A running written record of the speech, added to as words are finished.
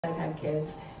had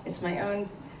kids. It's my own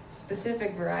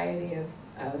specific variety of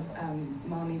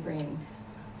mommy brain.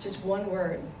 Just one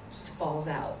word just falls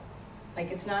out.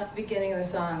 Like, it's not the beginning of the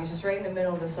song, it's just right in the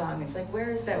middle of the song. It's like, where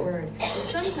is that word? And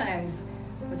sometimes,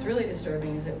 what's really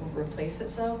disturbing is it will replace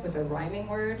itself with a rhyming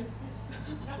word.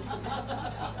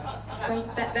 So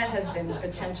that has been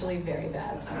potentially very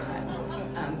bad sometimes.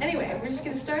 Anyway, we're just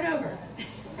gonna start over.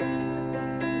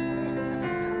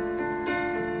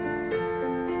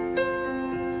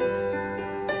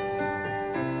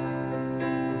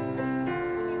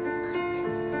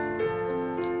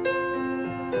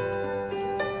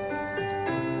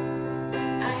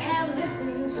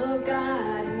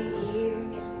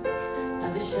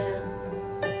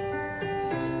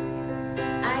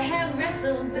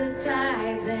 The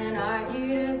tides and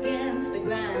argued against the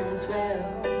groundswell.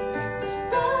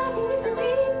 But beneath the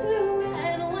deep blue,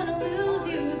 I don't want to lose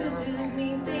you. This is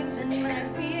me facing my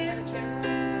fear.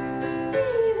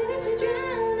 Even if you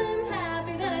drown, I'm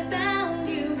happy that I found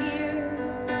you here.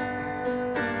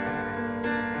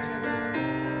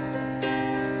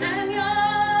 I'm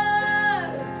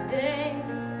yours today.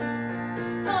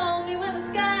 Hold me when the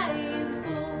sky is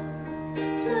full.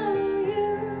 Tomorrow you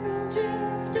will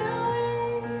drift away.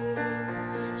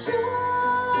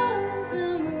 Shores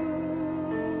the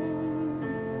moon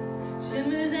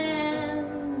shimmers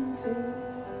and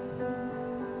fades.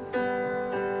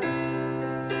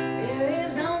 There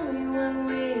is only one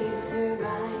way to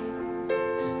survive.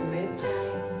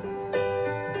 Riptide.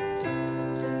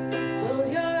 Close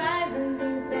your eyes and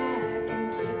look back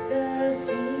and take the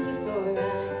sea for a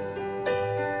ride.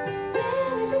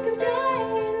 When we think of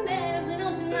dying, there's an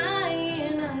ocean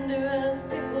lying under us,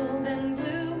 pickled and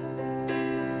blue.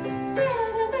 Spread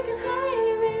out like a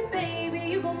highway, baby,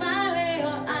 you go my way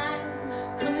or I'm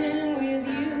coming with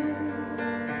you.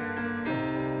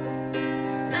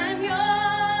 I'm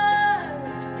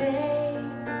yours today.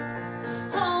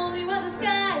 Hold me while the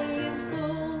sky is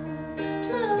full.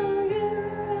 Tomorrow you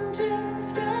will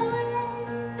drift away.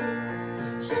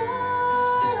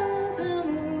 Shores the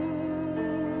moon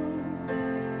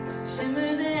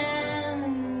shimmers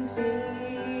and fades.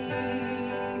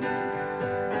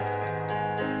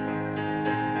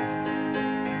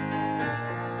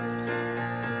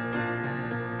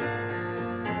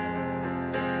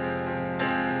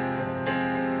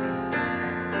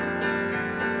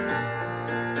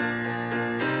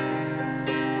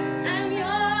 I'm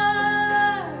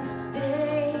yours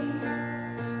today.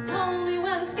 Hold me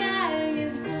while the sky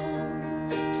is full.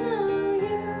 Tomorrow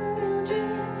you will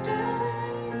drift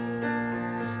away.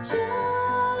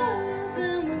 Shores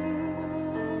the moon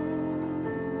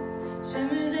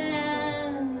shimmers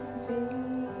and fades.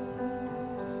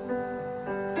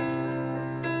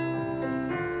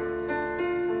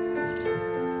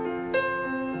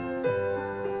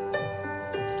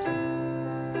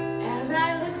 As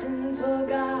I listen for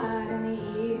God in the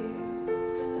ear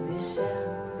of this shell,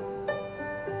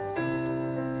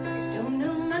 don't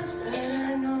know much, but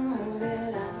I know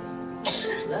that I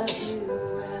love you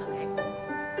well.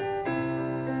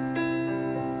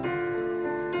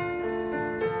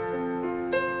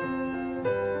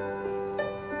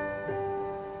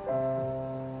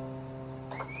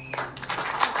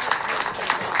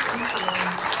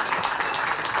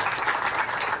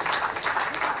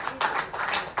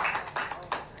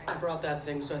 I brought that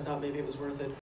thing, so I thought maybe it was worth it.